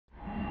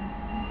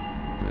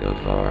The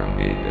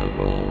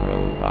formidable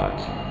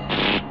robots.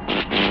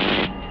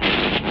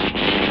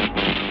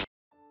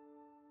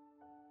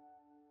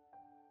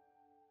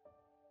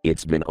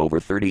 It's been over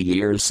 30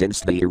 years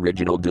since the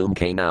original Doom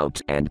came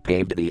out and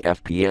paved the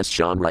FPS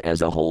genre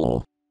as a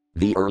whole.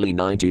 The early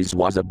 90s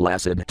was a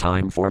blessed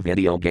time for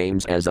video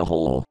games as a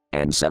whole,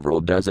 and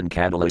several dozen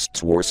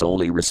catalysts were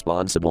solely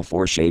responsible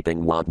for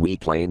shaping what we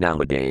play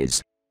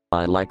nowadays.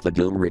 I like the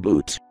Doom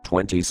reboot,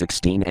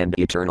 2016 and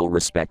Eternal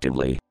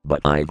respectively, but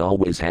I've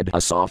always had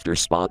a softer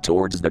spot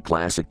towards the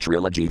classic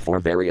trilogy for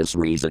various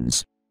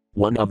reasons.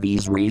 One of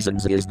these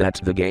reasons is that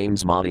the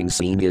game's modding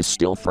scene is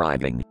still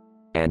thriving.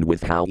 And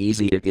with how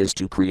easy it is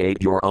to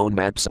create your own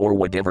maps or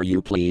whatever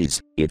you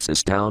please, it's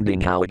astounding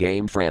how a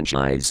game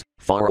franchise,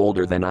 far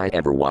older than I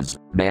ever was,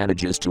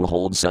 manages to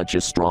hold such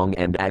a strong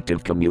and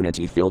active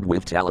community filled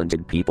with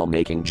talented people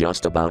making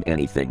just about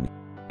anything.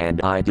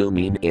 And I do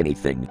mean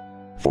anything.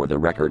 For the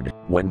record,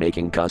 when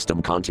making custom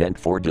content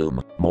for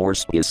Doom, more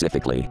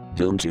specifically,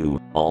 Doom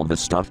 2, all the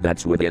stuff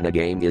that's within a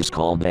game is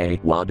called a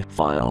WAD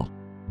file.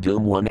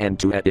 Doom 1 and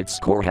 2 at its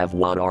core have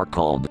what are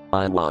called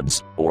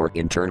iWADs, or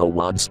internal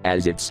WADs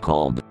as it's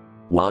called.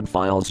 WAD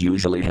files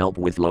usually help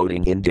with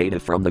loading in data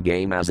from the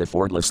game as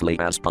effortlessly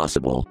as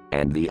possible,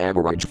 and the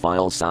average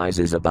file size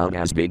is about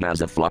as big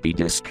as a floppy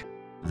disk.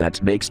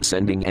 That makes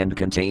sending and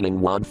containing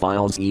WAD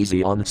files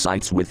easy on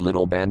sites with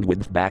little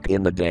bandwidth back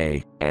in the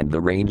day, and the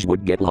range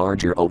would get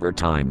larger over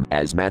time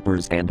as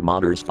mappers and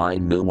modders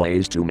find new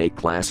ways to make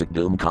classic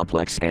Doom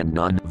complex and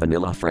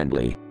non-vanilla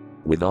friendly.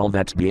 With all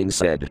that being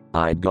said,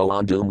 I'd go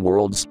on Doom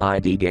World's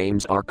ID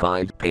Games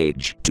archive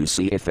page to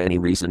see if any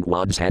recent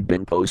WADs had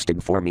been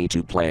posted for me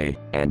to play,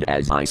 and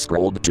as I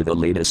scrolled to the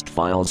latest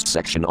files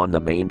section on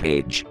the main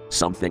page,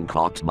 something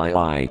caught my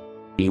eye.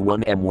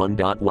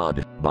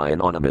 E1M1.wad, by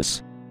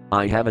Anonymous.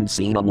 I haven't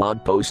seen a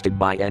WAD posted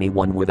by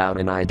anyone without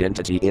an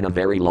identity in a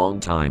very long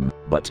time,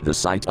 but the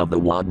sight of the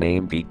WAD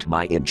name piqued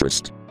my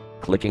interest.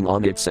 Clicking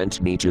on it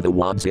sent me to the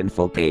WAD's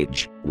info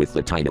page, with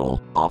the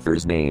title,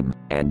 author's name,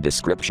 and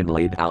description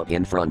laid out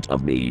in front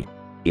of me.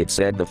 It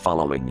said the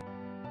following.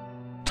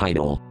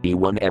 Title,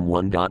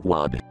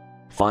 E1M1.wad.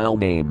 File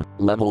name,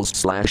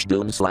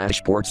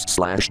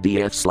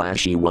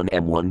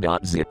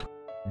 levels/doom/ports/df/e1m1.zip.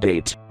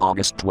 Date,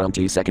 August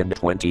 22,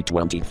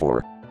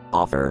 2024.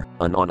 Author,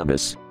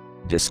 Anonymous.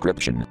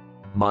 Description.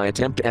 My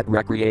attempt at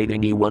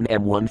recreating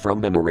E1M1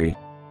 from memory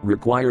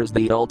requires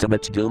the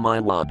ultimate Doom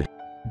iWAD.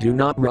 Do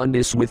not run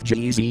this with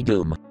GZ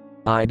Doom.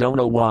 I don't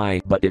know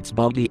why, but it's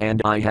buggy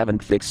and I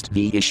haven't fixed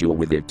the issue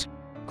with it.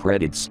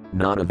 Credits,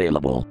 not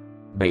available.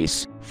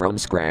 Base, from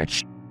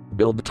scratch.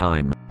 Build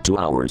time, 2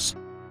 hours.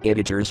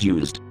 Editors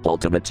used,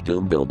 Ultimate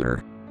Doom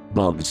Builder.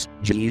 Bugs,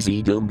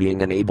 GZ Doom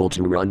being unable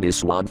to run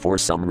this WAD for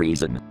some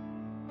reason.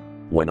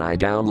 When I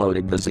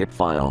downloaded the zip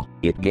file,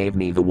 it gave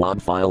me the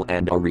WAD file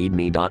and a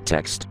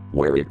readme.txt,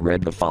 where it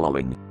read the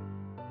following.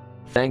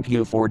 Thank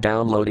you for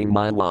downloading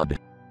my WAD.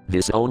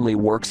 This only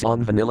works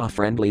on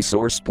vanilla-friendly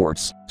source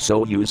ports,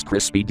 so use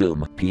Crispy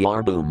Doom,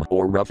 PR Boom,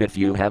 or Rough if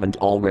you haven't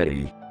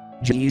already.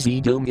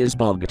 GZ Doom is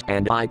bugged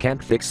and I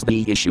can't fix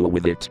the issue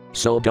with it,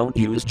 so don't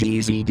use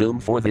GZ Doom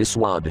for this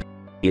WAD.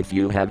 If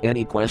you have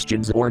any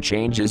questions or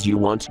changes you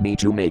want me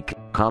to make,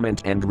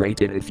 comment and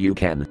rate it if you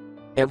can.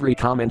 Every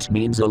comment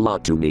means a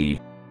lot to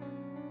me.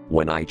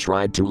 When I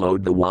tried to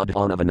load the WAD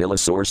on a vanilla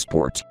source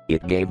port,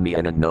 it gave me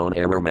an unknown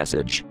error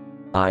message.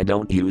 I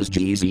don't use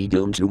GZ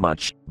Doom too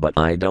much, but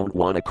I don't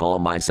want to call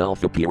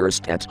myself a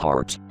purist at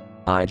heart.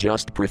 I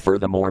just prefer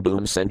the more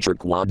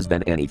boom-centric WADs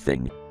than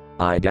anything.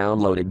 I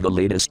downloaded the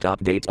latest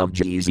update of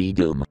GZ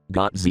Doom,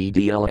 got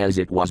ZDL as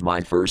it was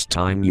my first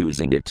time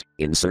using it,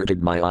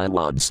 inserted my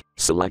iWADs,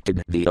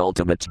 selected the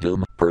Ultimate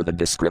Doom per the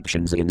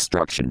description's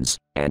instructions,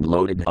 and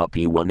loaded up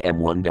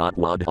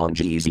E1M1.wad on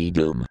GZ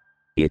Doom.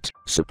 It,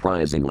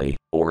 surprisingly,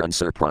 or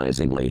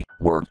unsurprisingly,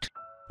 worked.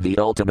 The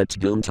Ultimate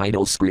Doom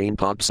title screen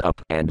pops up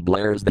and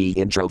blares the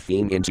intro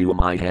theme into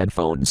my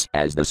headphones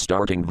as the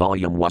starting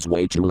volume was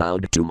way too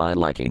loud to my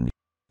liking.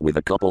 With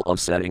a couple of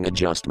setting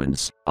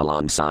adjustments,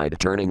 alongside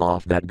turning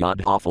off that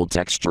god-awful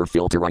texture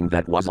filtering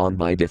that was on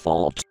by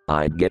default,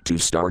 I'd get to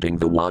starting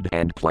the WAD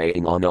and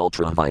playing on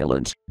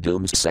ultra-violent,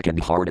 Doom's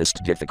second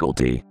hardest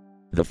difficulty.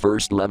 The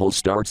first level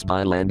starts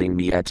by landing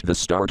me at the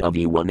start of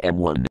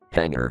E1M1,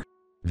 Hangar.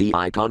 The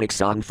iconic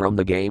song from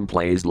the game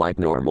plays like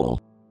normal.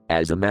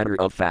 As a matter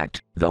of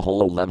fact, the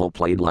whole level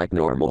played like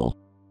normal.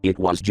 It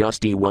was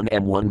just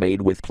E1M1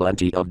 made with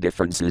plenty of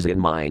differences in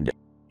mind.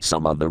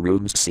 Some of the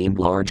rooms seemed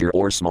larger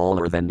or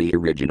smaller than the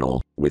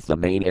original, with the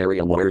main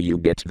area where you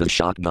get the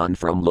shotgun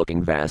from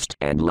looking vast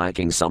and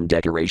lacking some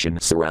decoration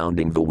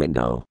surrounding the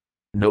window.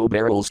 No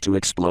barrels to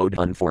explode,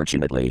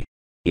 unfortunately.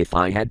 If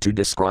I had to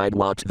describe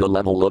what the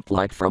level looked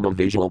like from a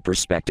visual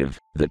perspective,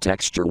 the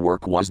texture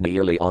work was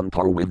nearly on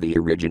par with the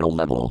original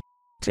level.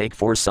 Take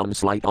for some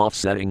slight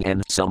offsetting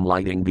and some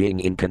lighting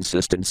being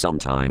inconsistent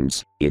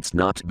sometimes, it's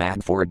not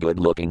bad for a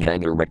good-looking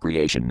hangar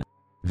recreation.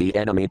 The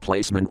enemy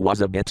placement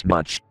was a bit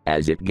much,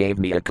 as it gave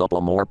me a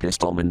couple more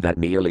pistolmen that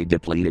nearly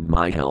depleted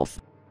my health.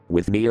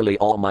 With nearly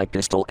all my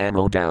pistol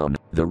ammo down,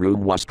 the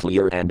room was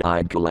clear and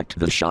I'd collect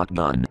the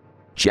shotgun.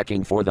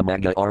 Checking for the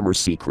mega armor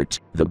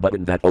secret, the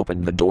button that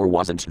opened the door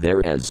wasn't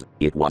there as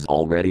it was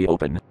already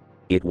open.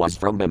 It was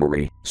from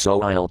memory,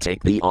 so I'll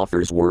take the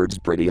author's words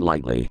pretty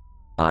lightly.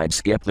 I'd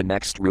skip the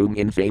next room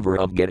in favor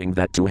of getting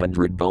that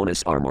 200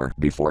 bonus armor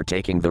before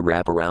taking the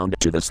wraparound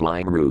to the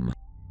slime room.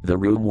 The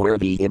room where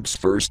the imps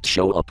first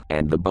show up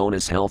and the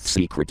bonus health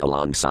secret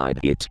alongside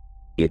it.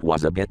 It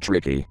was a bit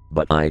tricky,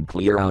 but I'd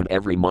clear out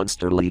every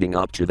monster leading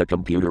up to the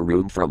computer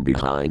room from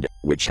behind,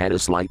 which had a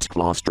slight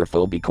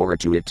claustrophobic aura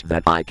to it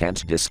that I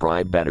can't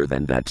describe better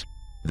than that.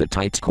 The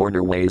tight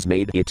cornerways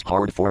made it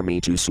hard for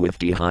me to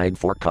swiftly hide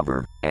for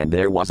cover, and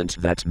there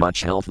wasn't that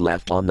much health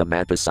left on the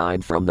map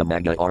aside from the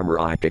mega armor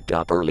I picked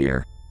up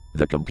earlier.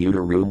 The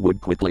computer room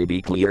would quickly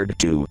be cleared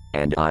too,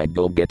 and I'd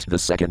go get the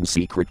second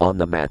secret on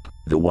the map,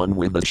 the one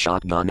with the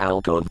shotgun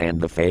alcove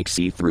and the fake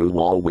see-through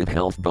wall with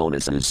health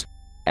bonuses.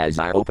 As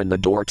I opened the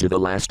door to the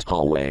last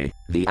hallway,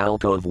 the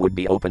alcove would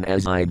be open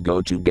as I'd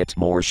go to get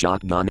more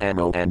shotgun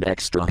ammo and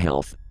extra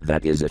health,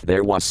 that is if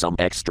there was some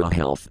extra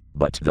health,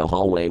 but the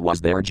hallway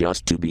was there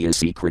just to be a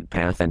secret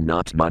path and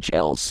not much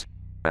else.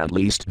 At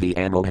least the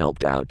ammo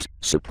helped out.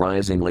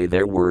 Surprisingly,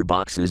 there were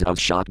boxes of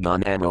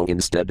shotgun ammo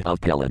instead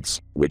of pellets,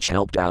 which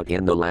helped out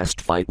in the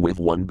last fight with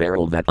one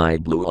barrel that I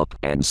blew up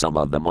and some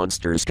of the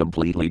monsters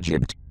completely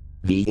jibbed.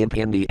 The imp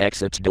in the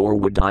exit door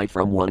would die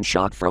from one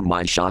shot from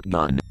my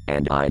shotgun,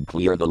 and I'd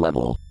clear the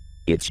level.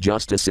 It's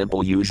just a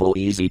simple usual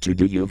easy to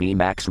do UV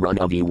max run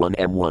of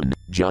E1M1,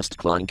 just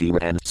clunky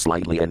and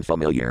slightly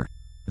unfamiliar.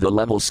 The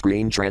level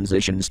screen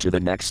transitions to the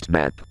next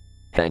map.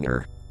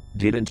 Hangar.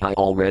 Didn't I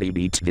already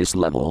beat this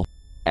level?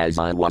 As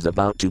I was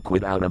about to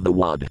quit out of the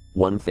WAD,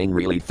 one thing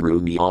really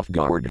threw me off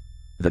guard.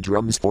 The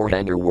drums for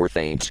Hangar were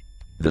faint.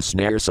 The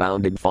snare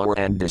sounded far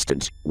and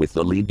distant, with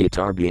the lead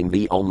guitar being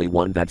the only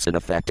one that's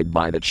unaffected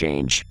by the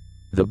change.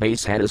 The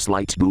bass had a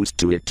slight boost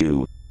to it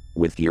too.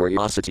 With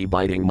curiosity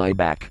biting my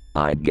back,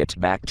 I'd get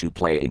back to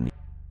playing.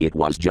 It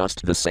was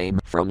just the same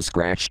from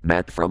scratch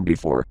map from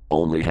before,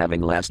 only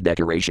having less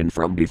decoration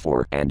from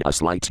before and a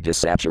slight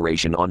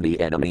desaturation on the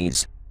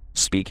enemies.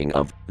 Speaking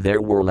of,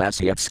 there were less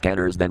hit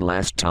scanners than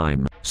last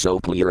time, so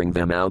clearing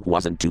them out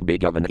wasn't too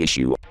big of an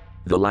issue.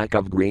 The lack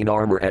of green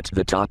armor at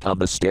the top of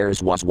the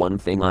stairs was one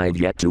thing I've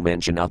yet to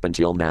mention up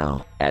until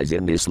now, as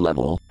in this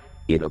level.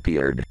 It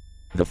appeared.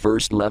 The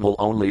first level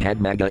only had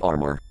mega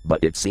armor,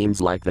 but it seems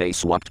like they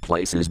swapped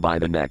places by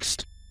the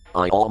next.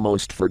 I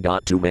almost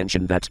forgot to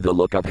mention that the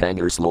look of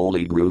Hangar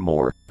slowly grew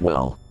more,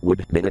 well,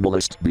 would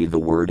minimalist be the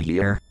word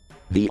here?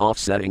 The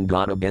offsetting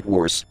got a bit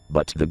worse,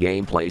 but the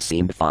gameplay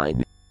seemed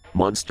fine.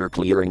 Monster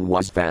clearing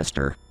was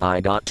faster. I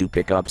got to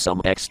pick up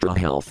some extra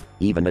health,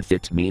 even if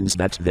it means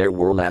that there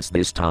were less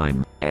this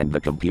time, and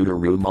the computer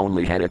room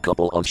only had a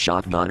couple of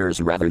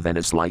shotgunners rather than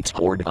a slight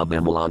horde of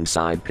them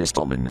alongside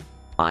pistolmen.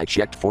 I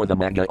checked for the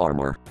mega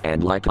armor,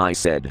 and like I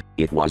said,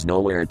 it was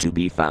nowhere to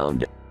be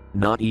found.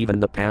 Not even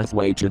the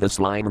pathway to the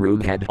slime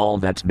room had all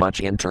that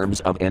much in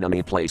terms of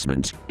enemy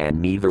placement, and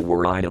neither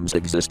were items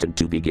existent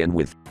to begin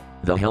with.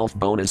 The health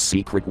bonus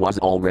secret was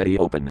already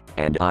open,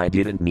 and I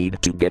didn't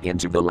need to get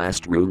into the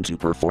last room to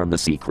perform the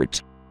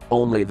secret.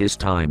 Only this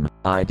time,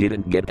 I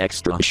didn't get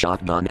extra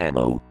shotgun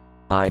ammo.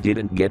 I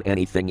didn't get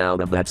anything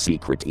out of that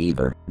secret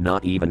either,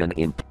 not even an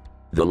imp.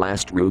 The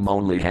last room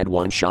only had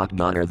one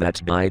shotgunner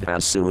that died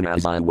as soon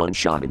as I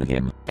one-shotted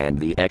him, and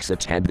the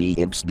exit had the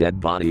imp's dead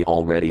body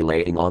already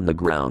laying on the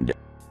ground.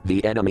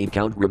 The enemy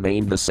count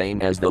remained the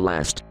same as the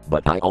last,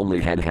 but I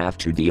only had half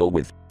to deal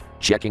with.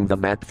 Checking the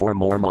map for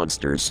more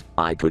monsters,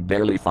 I could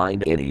barely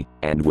find any,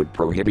 and would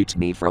prohibit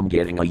me from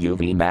getting a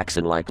UV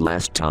maxin like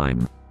last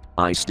time.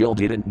 I still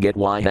didn't get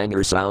why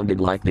Hangar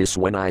sounded like this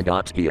when I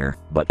got here,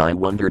 but I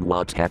wondered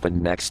what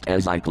happened next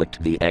as I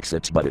clicked the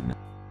exit button.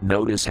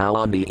 Notice how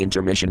on the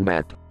intermission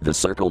map, the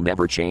circle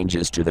never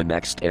changes to the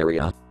next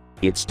area.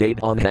 It stayed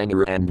on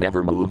Hangar and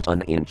never moved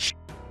an inch.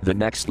 The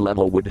next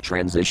level would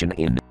transition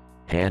in.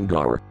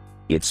 Hangar.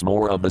 It's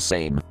more of the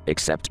same,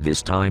 except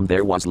this time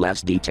there was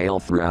less detail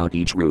throughout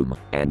each room,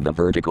 and the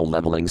vertical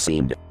leveling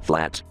seemed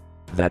flat.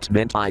 That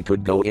meant I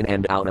could go in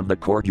and out of the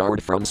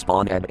courtyard from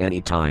spawn at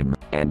any time,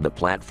 and the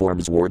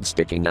platforms weren't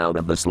sticking out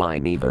of the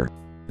slime either.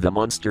 The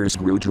monsters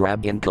grew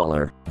drab in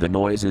color, the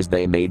noises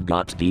they made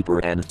got deeper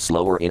and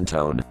slower in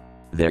tone.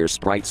 Their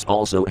sprites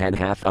also had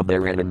half of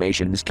their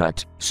animations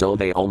cut, so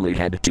they only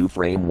had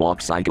 2-frame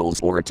walk cycles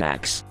or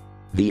attacks.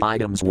 The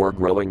items were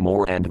growing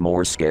more and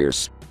more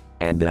scarce.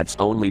 And that's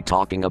only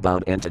talking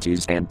about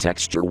entities and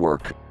texture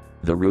work.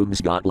 The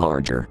rooms got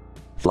larger.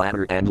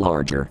 Flatter and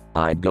larger.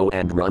 I'd go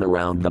and run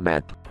around the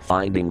map,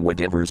 finding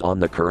whatever's on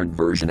the current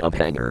version of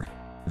Hangar.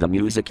 The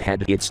music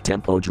had its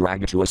tempo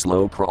dragged to a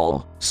slow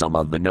crawl, some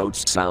of the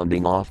notes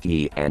sounding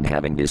off-key and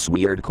having this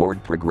weird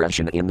chord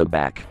progression in the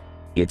back.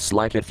 It's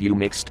like if you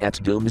mixed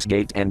at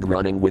Doomsgate and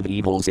Running with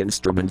Evil's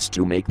instruments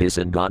to make this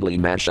ungodly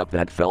mashup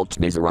that felt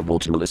miserable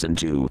to listen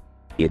to.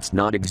 It's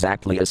not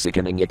exactly a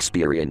sickening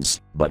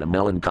experience, but a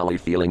melancholy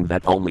feeling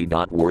that only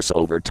got worse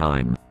over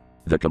time.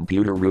 The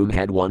computer room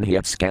had one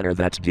hit scanner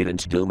that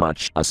didn't do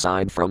much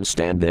aside from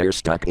stand there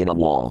stuck in a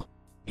wall.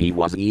 He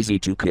was easy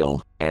to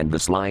kill, and the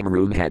slime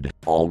room had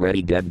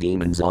already dead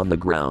demons on the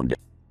ground.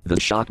 The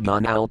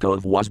shotgun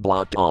alcove was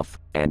blocked off,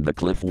 and the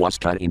cliff was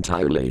cut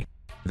entirely.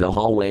 The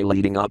hallway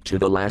leading up to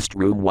the last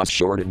room was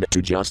shortened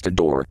to just a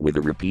door with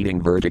a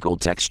repeating vertical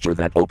texture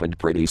that opened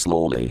pretty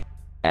slowly.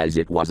 As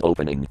it was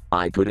opening,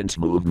 I couldn't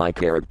move my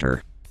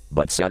character.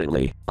 But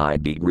suddenly,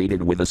 I'd be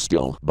greeted with a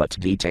still but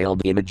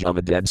detailed image of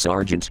a dead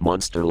Sergeant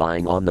Munster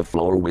lying on the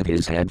floor with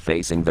his head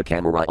facing the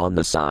camera on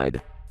the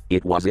side.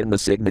 It was in the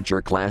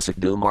signature classic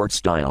Doom art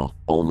style,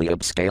 only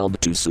upscaled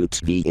to suit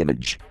the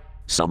image.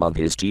 Some of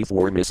his teeth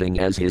were missing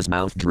as his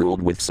mouth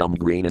drooled with some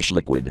greenish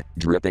liquid,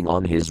 dripping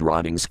on his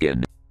rotting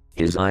skin.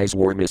 His eyes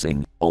were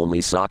missing,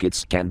 only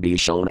sockets can be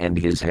shown, and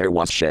his hair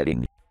was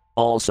shedding.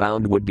 All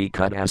sound would be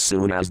cut as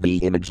soon as the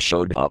image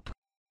showed up.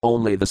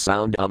 Only the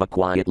sound of a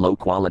quiet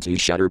low-quality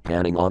shutter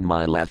panning on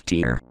my left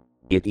ear.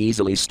 It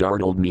easily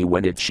startled me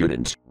when it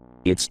shouldn't.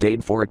 It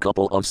stayed for a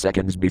couple of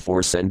seconds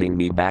before sending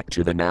me back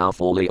to the now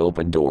fully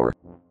open door.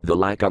 The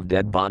lack of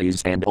dead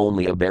bodies and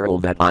only a barrel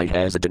that I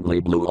hesitantly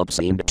blew up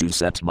seemed to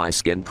set my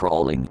skin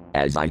crawling,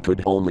 as I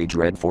could only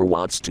dread for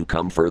what's to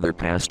come further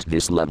past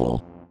this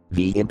level.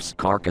 The imp's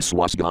carcass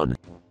was gone.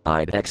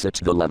 I'd exit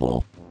the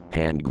level.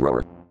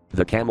 Handgrower.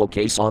 The camel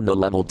case on the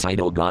level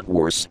title got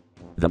worse.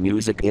 The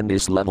music in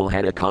this level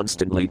had a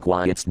constantly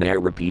quiet snare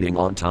repeating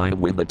on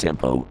time with the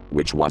tempo,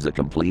 which was a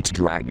complete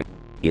drag.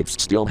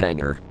 It's still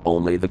hanger,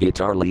 only the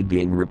guitar lead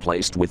being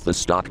replaced with the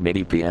stock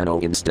MIDI piano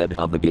instead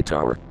of the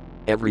guitar.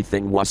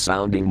 Everything was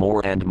sounding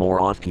more and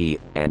more off-key,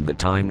 and the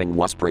timing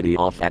was pretty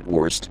off at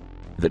worst.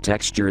 The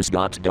textures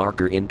got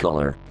darker in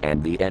color,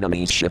 and the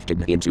enemies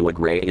shifted into a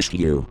grayish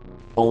hue.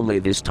 Only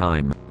this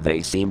time,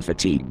 they seemed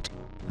fatigued.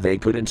 They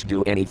couldn't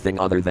do anything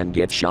other than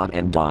get shot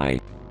and die.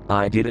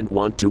 I didn't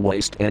want to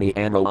waste any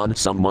ammo on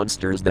some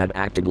monsters that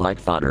acted like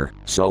fodder,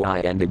 so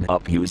I ended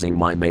up using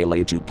my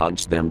melee to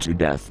punch them to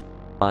death.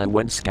 I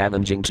went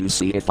scavenging to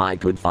see if I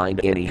could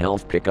find any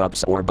health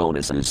pickups or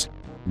bonuses.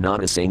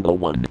 Not a single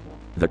one.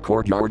 The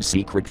courtyard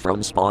secret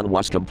from spawn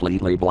was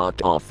completely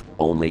blocked off,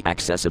 only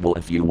accessible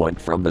if you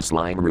went from the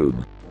slime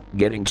room.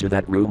 Getting to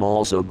that room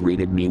also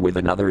greeted me with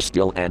another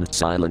still and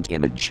silent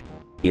image.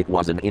 It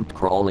was an imp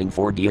crawling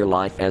for dear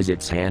life as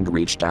its hand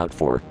reached out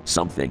for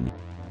something.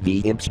 The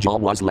imp's jaw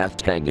was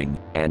left hanging,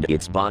 and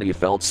its body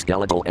felt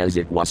skeletal as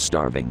it was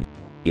starving.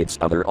 Its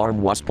other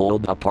arm was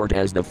pulled apart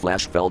as the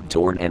flesh felt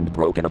torn and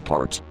broken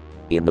apart.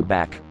 In the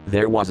back,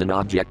 there was an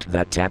object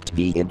that tapped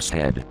the imp's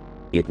head.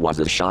 It was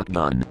a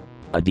shotgun.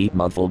 A deep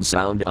muffled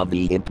sound of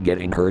the imp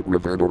getting hurt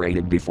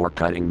reverberated before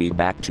cutting me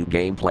back to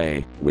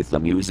gameplay, with the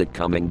music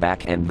coming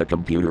back and the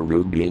computer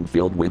room being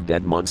filled with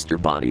dead monster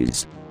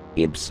bodies.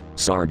 Imps,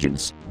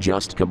 sergeants,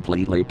 just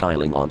completely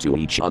piling onto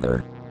each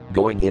other.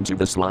 Going into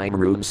the slime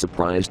room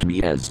surprised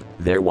me as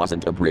there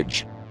wasn't a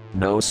bridge.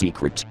 No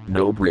secret,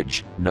 no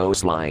bridge, no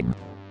slime.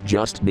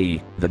 Just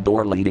me, the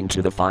door leading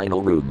to the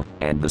final room,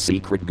 and the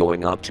secret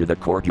going up to the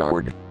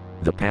courtyard.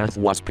 The path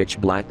was pitch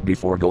black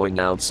before going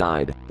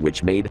outside,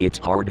 which made it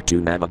hard to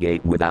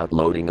navigate without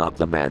loading up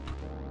the map.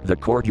 The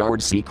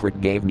courtyard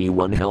secret gave me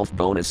 1 health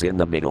bonus in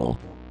the middle.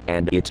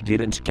 And it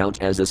didn't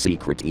count as a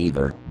secret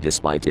either,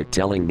 despite it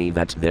telling me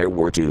that there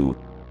were 2.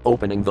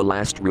 Opening the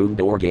last room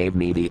door gave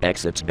me the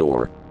exit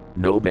door.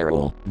 No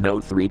barrel, no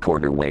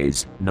 3-corner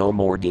ways, no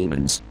more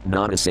demons,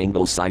 not a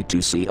single sight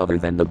to see other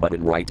than the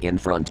button right in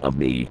front of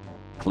me.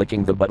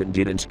 Clicking the button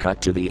didn't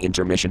cut to the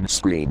intermission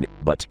screen,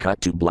 but cut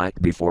to black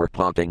before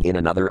popping in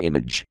another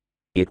image.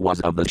 It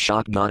was of the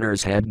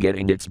shotgunner's head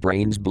getting its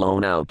brains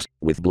blown out,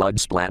 with blood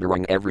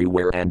splattering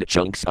everywhere and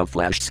chunks of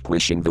flesh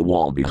squishing the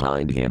wall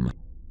behind him.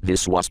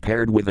 This was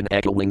paired with an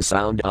echoing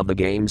sound of the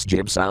game's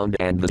jib sound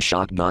and the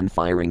shotgun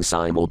firing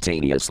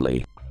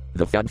simultaneously.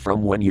 The thud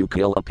from when you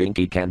kill a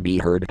pinky can be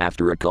heard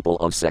after a couple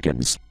of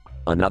seconds.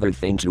 Another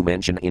thing to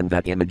mention in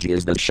that image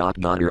is the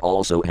shotgunner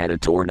also had a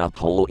torn up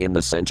hole in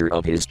the center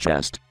of his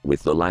chest,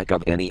 with the lack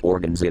of any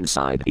organs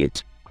inside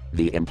it.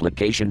 The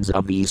implications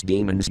of these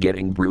demons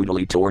getting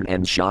brutally torn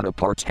and shot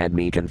apart had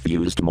me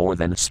confused more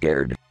than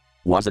scared.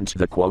 Wasn't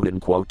the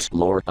quote-unquote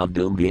lore of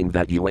Doom being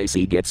that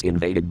UAC gets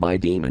invaded by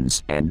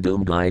demons and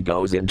Doom Guy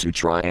goes in to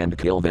try and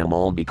kill them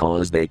all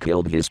because they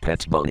killed his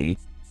pet bunny?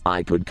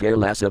 I could care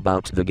less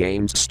about the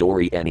game's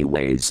story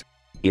anyways.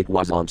 It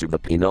was onto the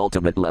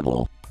penultimate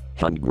level.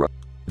 Hungra.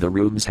 The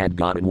rooms had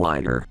gotten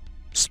wider,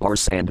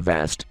 sparse and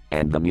vast,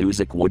 and the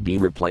music would be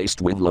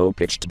replaced with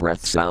low-pitched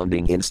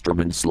breath-sounding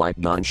instruments like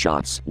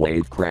gunshots,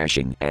 wave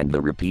crashing, and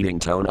the repeating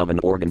tone of an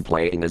organ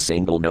playing a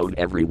single note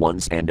every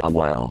once and a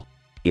while.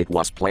 It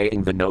was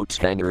playing the note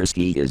hanger's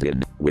key is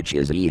in, which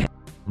is E.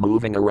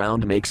 Moving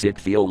around makes it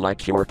feel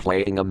like you're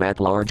playing a map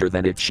larger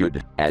than it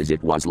should, as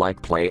it was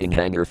like playing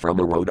hanger from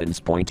a rodent's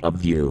point of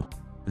view.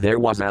 There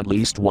was at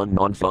least 1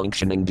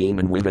 non-functioning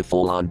demon with a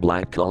full-on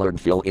black-colored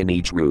fill in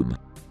each room.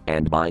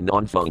 And by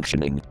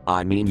non-functioning,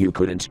 I mean you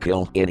couldn't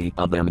kill any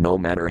of them no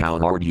matter how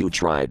hard you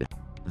tried.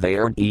 They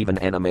aren't even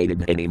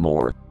animated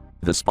anymore.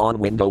 The spawn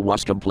window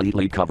was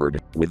completely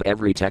covered, with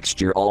every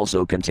texture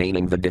also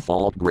containing the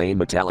default gray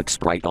metallic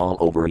sprite all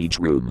over each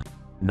room.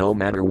 No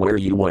matter where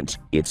you went,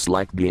 it's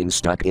like being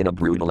stuck in a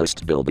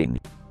brutalist building.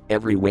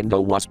 Every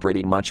window was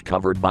pretty much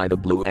covered by the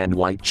blue and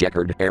white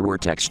checkered error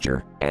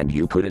texture, and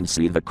you couldn't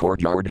see the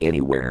courtyard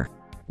anywhere.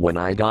 When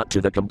I got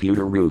to the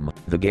computer room,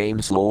 the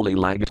game slowly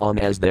lagged on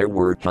as there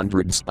were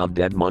hundreds of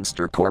dead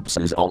monster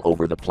corpses all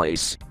over the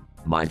place.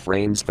 My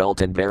frames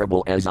felt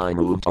unbearable as I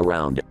moved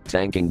around,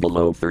 tanking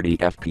below 30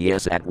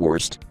 FPS at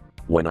worst.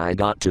 When I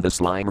got to the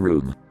slime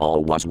room,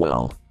 all was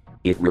well.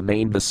 It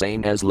remained the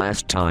same as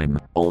last time,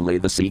 only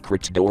the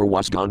secret door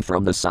was gone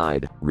from the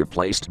side,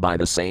 replaced by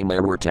the same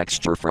error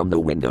texture from the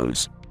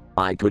windows.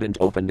 I couldn't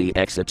open the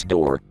exit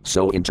door,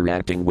 so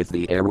interacting with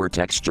the error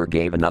texture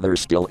gave another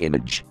still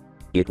image.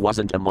 It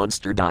wasn't a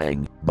monster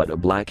dying, but a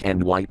black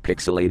and white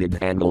pixelated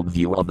angled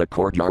view of the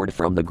courtyard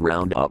from the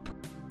ground up.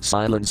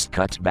 Silence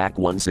cut back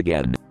once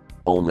again.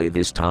 Only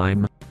this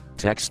time,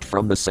 text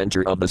from the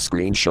center of the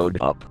screen showed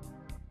up.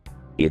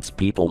 It's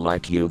people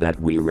like you that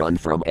we run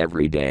from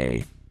every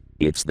day.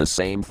 It's the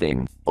same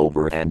thing,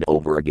 over and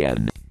over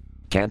again.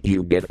 Can't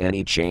you get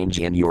any change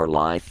in your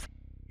life?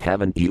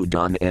 Haven't you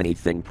done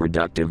anything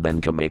productive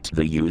than commit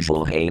the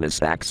usual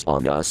heinous acts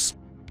on us?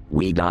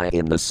 We die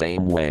in the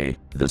same way,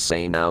 the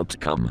same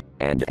outcome,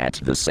 and at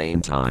the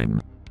same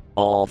time.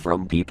 All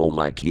from people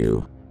like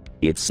you.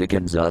 It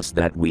sickens us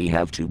that we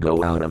have to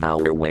go out of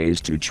our ways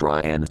to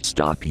try and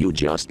stop you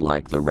just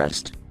like the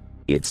rest.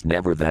 It's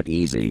never that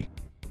easy.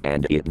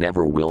 And it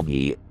never will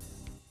be.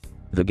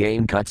 The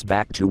game cuts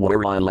back to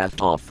where I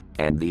left off,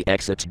 and the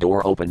exit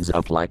door opens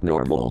up like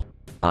normal.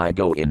 I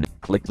go in,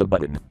 click the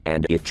button,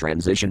 and it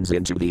transitions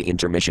into the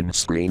intermission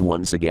screen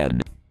once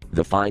again.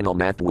 The final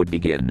map would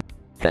begin.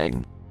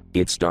 Bang.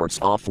 It starts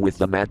off with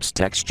the map's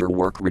texture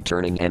work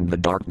returning and the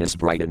darkness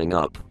brightening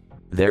up.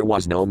 There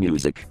was no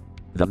music.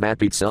 The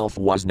map itself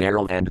was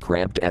narrow and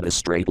cramped at a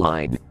straight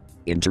line.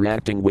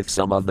 Interacting with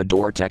some of the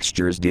door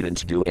textures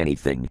didn't do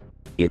anything.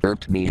 It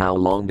irked me how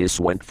long this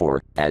went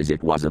for, as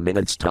it was a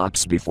minute's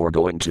tops before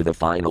going to the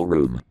final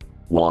room.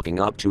 Walking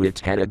up to it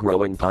had a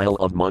growing pile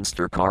of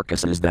monster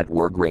carcasses that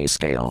were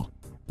grayscale.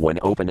 When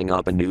opening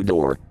up a new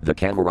door, the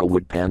camera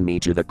would pan me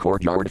to the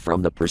courtyard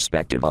from the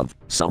perspective of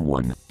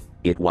someone.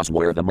 It was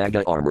where the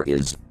mega armor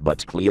is,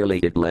 but clearly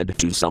it led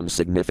to some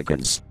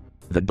significance.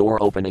 The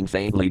door opening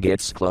faintly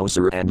gets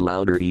closer and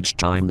louder each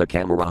time the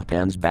camera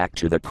pans back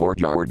to the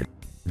courtyard.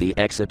 The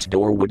exit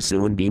door would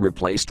soon be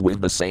replaced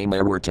with the same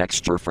error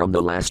texture from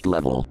the last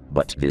level,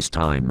 but this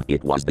time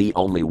it was the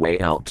only way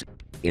out.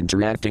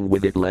 Interacting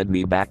with it led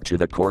me back to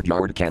the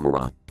courtyard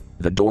camera.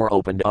 The door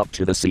opened up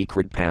to the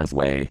secret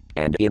pathway,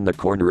 and in the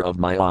corner of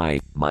my eye,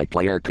 my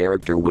player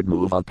character would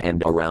move up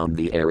and around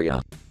the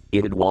area.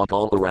 It'd walk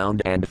all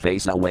around and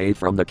face away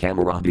from the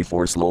camera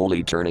before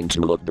slowly turning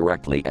to look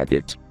directly at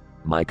it.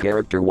 My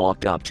character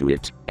walked up to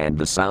it, and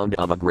the sound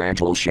of a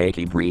gradual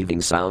shaky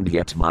breathing sound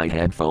hit my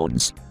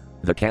headphones.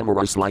 The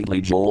camera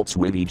slightly jolts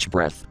with each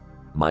breath.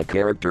 My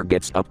character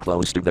gets up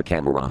close to the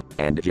camera,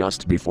 and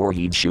just before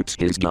he shoots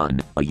his gun,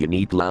 a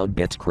unique loud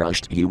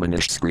bit-crushed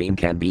humanish scream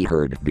can be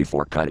heard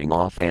before cutting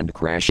off and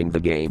crashing the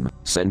game,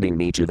 sending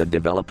me to the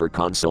developer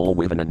console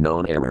with an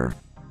unknown error.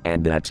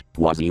 And that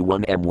was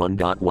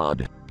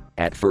E1M1.wad.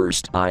 At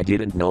first I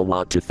didn't know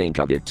what to think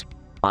of it.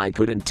 I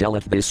couldn't tell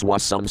if this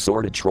was some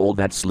sort of troll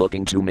that's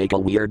looking to make a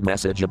weird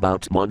message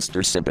about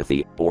monster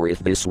sympathy, or if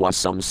this was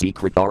some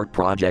secret art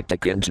project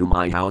akin to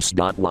My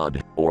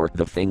House.wad, or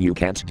The Thing You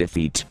Can't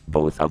Defeat,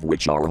 both of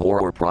which are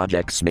horror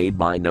projects made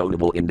by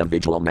notable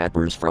individual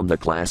mappers from the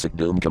classic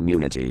Doom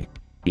community.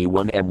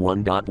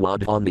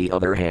 E1M1.wad, on the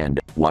other hand,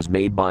 was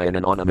made by an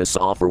anonymous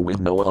author with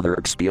no other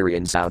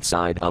experience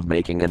outside of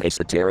making an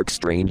esoteric,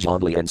 strange,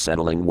 oddly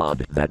unsettling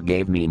WAD that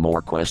gave me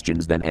more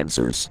questions than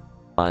answers.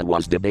 I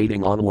was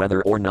debating on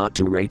whether or not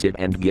to rate it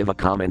and give a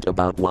comment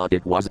about what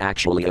it was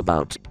actually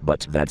about,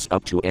 but that's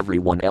up to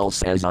everyone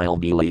else, as I'll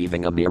be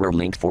leaving a mirror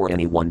link for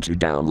anyone to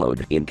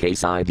download in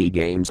case ID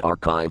Games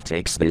Archive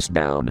takes this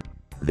down.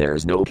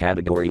 There's no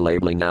category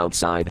labeling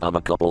outside of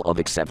a couple of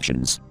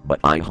exceptions, but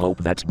I hope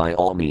that by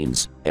all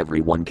means,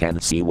 everyone can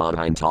see what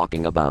I'm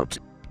talking about.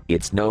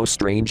 It's no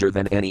stranger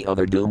than any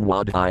other Doom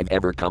WAD I've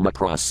ever come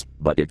across,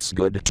 but it's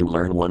good to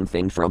learn one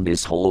thing from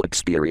this whole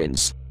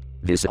experience.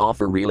 This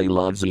author really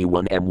loves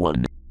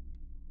E1M1.